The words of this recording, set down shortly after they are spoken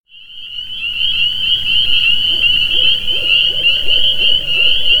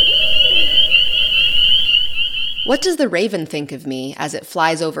What does the raven think of me as it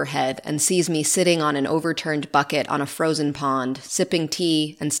flies overhead and sees me sitting on an overturned bucket on a frozen pond, sipping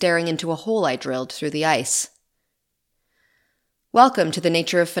tea and staring into a hole I drilled through the ice? Welcome to the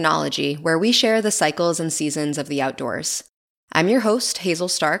Nature of Phenology, where we share the cycles and seasons of the outdoors. I'm your host, Hazel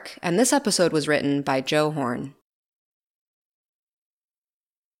Stark, and this episode was written by Joe Horn.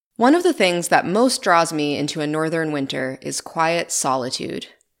 One of the things that most draws me into a northern winter is quiet solitude.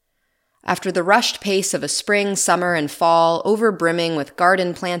 After the rushed pace of a spring, summer, and fall, overbrimming with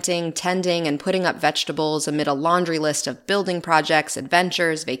garden planting, tending, and putting up vegetables amid a laundry list of building projects,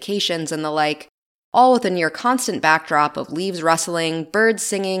 adventures, vacations, and the like, all with a near constant backdrop of leaves rustling, birds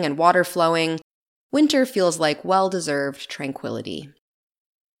singing, and water flowing, winter feels like well-deserved tranquility.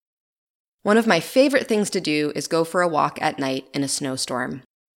 One of my favorite things to do is go for a walk at night in a snowstorm.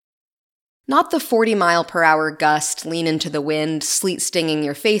 Not the 40-mile-per-hour gust, lean into the wind, sleet stinging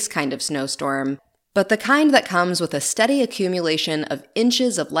your face kind of snowstorm, but the kind that comes with a steady accumulation of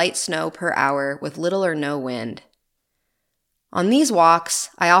inches of light snow per hour with little or no wind. On these walks,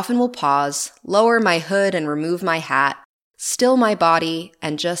 I often will pause, lower my hood and remove my hat, still my body,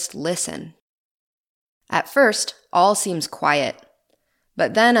 and just listen. At first, all seems quiet,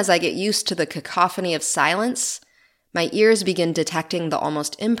 but then as I get used to the cacophony of silence, my ears begin detecting the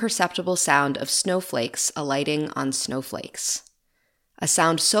almost imperceptible sound of snowflakes alighting on snowflakes. A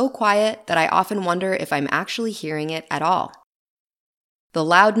sound so quiet that I often wonder if I'm actually hearing it at all. The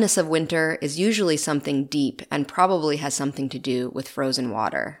loudness of winter is usually something deep and probably has something to do with frozen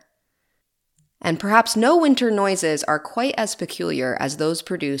water. And perhaps no winter noises are quite as peculiar as those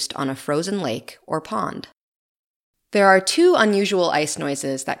produced on a frozen lake or pond. There are two unusual ice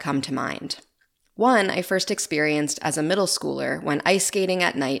noises that come to mind. One I first experienced as a middle schooler when ice skating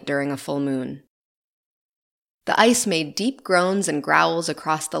at night during a full moon. The ice made deep groans and growls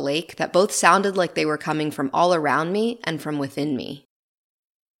across the lake that both sounded like they were coming from all around me and from within me.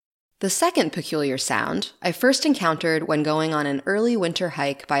 The second peculiar sound I first encountered when going on an early winter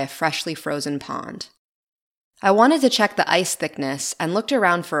hike by a freshly frozen pond. I wanted to check the ice thickness and looked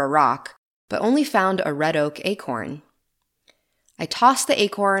around for a rock, but only found a red oak acorn. I tossed the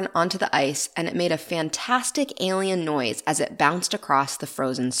acorn onto the ice and it made a fantastic alien noise as it bounced across the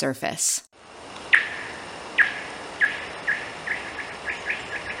frozen surface.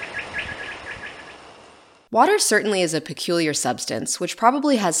 Water certainly is a peculiar substance, which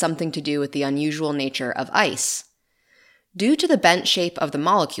probably has something to do with the unusual nature of ice. Due to the bent shape of the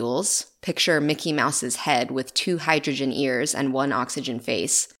molecules, picture Mickey Mouse's head with 2 hydrogen ears and 1 oxygen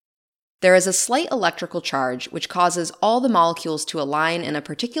face, there is a slight electrical charge which causes all the molecules to align in a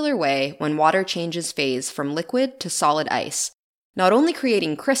particular way when water changes phase from liquid to solid ice, not only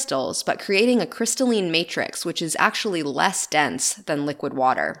creating crystals, but creating a crystalline matrix which is actually less dense than liquid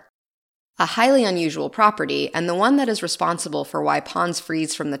water. A highly unusual property, and the one that is responsible for why ponds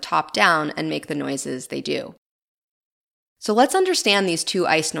freeze from the top down and make the noises they do. So let's understand these two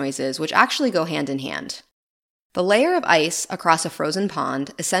ice noises, which actually go hand in hand. The layer of ice across a frozen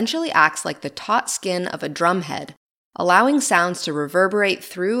pond essentially acts like the taut skin of a drumhead, allowing sounds to reverberate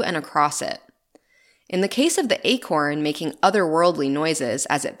through and across it. In the case of the acorn making otherworldly noises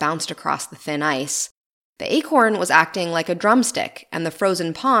as it bounced across the thin ice, the acorn was acting like a drumstick, and the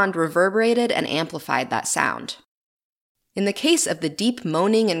frozen pond reverberated and amplified that sound. In the case of the deep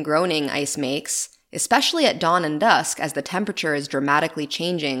moaning and groaning ice makes, especially at dawn and dusk as the temperature is dramatically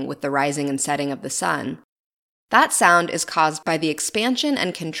changing with the rising and setting of the sun, that sound is caused by the expansion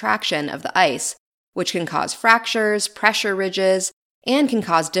and contraction of the ice, which can cause fractures, pressure ridges, and can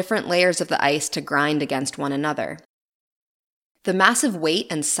cause different layers of the ice to grind against one another. The massive weight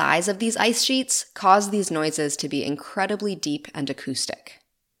and size of these ice sheets cause these noises to be incredibly deep and acoustic.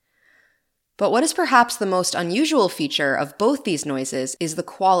 But what is perhaps the most unusual feature of both these noises is the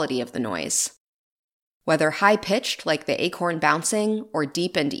quality of the noise. Whether high-pitched like the acorn bouncing or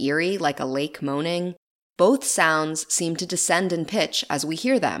deep and eerie like a lake moaning, both sounds seem to descend in pitch as we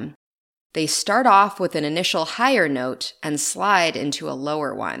hear them. They start off with an initial higher note and slide into a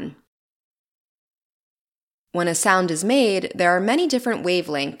lower one. When a sound is made, there are many different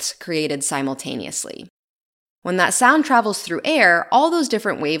wavelengths created simultaneously. When that sound travels through air, all those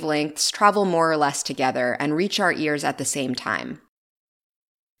different wavelengths travel more or less together and reach our ears at the same time.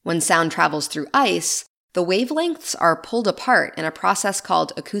 When sound travels through ice, the wavelengths are pulled apart in a process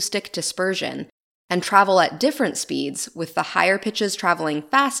called acoustic dispersion and travel at different speeds, with the higher pitches traveling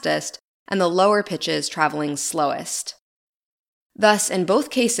fastest and the lower pitches traveling slowest. Thus, in both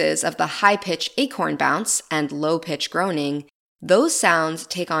cases of the high-pitch acorn bounce and low-pitch groaning, those sounds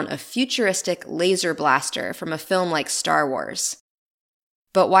take on a futuristic laser blaster from a film like Star Wars.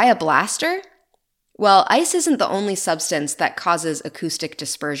 But why a blaster? Well, ice isn't the only substance that causes acoustic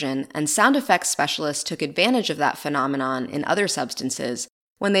dispersion, and sound effects specialists took advantage of that phenomenon in other substances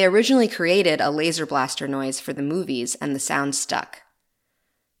when they originally created a laser blaster noise for the movies and the sound stuck.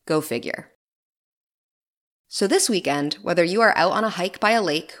 Go figure. So this weekend, whether you are out on a hike by a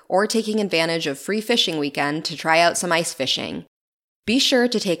lake or taking advantage of free fishing weekend to try out some ice fishing, be sure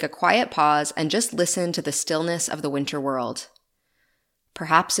to take a quiet pause and just listen to the stillness of the winter world.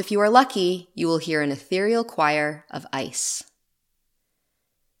 Perhaps if you are lucky, you will hear an ethereal choir of ice.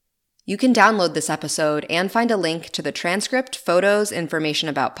 You can download this episode and find a link to the transcript, photos, information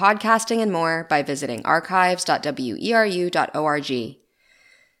about podcasting, and more by visiting archives.weru.org.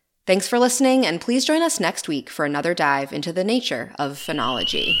 Thanks for listening, and please join us next week for another dive into the nature of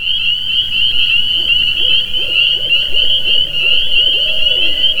phonology.